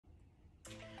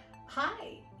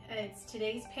Hi,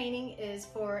 today's painting is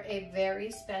for a very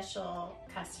special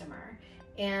customer,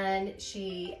 and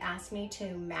she asked me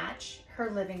to match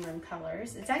her living room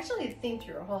colors. It's actually a theme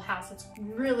through her whole house. It's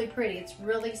really pretty. It's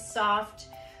really soft,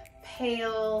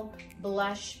 pale,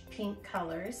 blush pink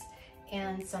colors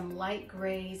and some light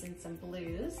grays and some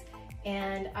blues.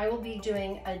 And I will be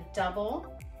doing a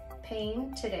double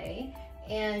pane today.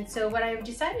 And so what I've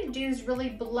decided to do is really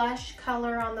blush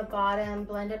color on the bottom,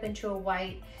 blend up into a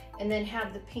white, and then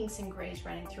have the pinks and grays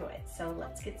running through it. So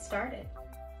let's get started.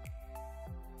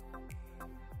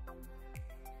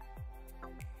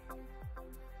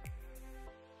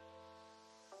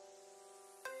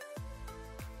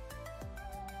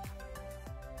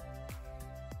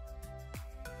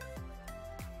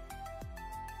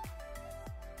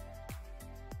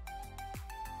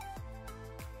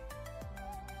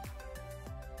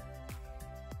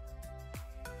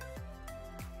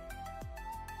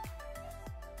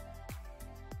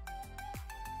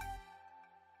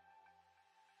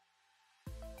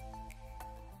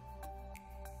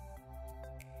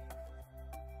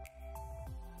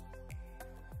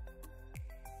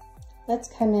 Let's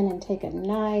come in and take a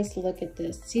nice look at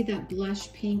this. See that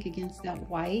blush pink against that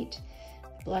white?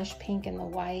 Blush pink and the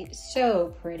white,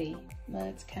 so pretty.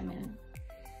 Let's come in.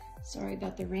 Sorry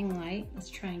about the ring light. Let's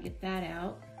try and get that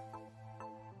out.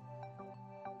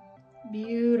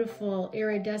 Beautiful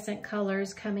iridescent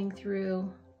colors coming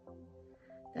through.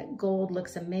 That gold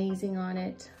looks amazing on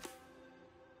it.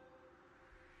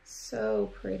 So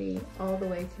pretty all the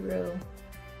way through.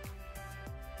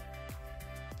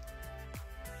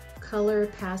 Color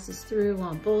passes through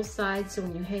on both sides, so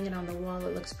when you hang it on the wall,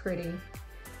 it looks pretty.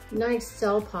 Nice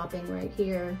cell popping right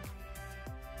here.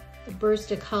 The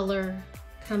burst of color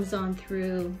comes on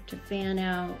through to fan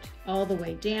out all the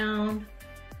way down.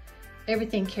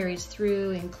 Everything carries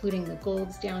through, including the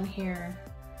golds down here,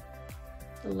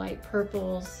 the light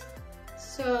purples.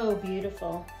 So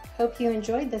beautiful. Hope you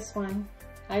enjoyed this one.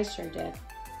 I sure did.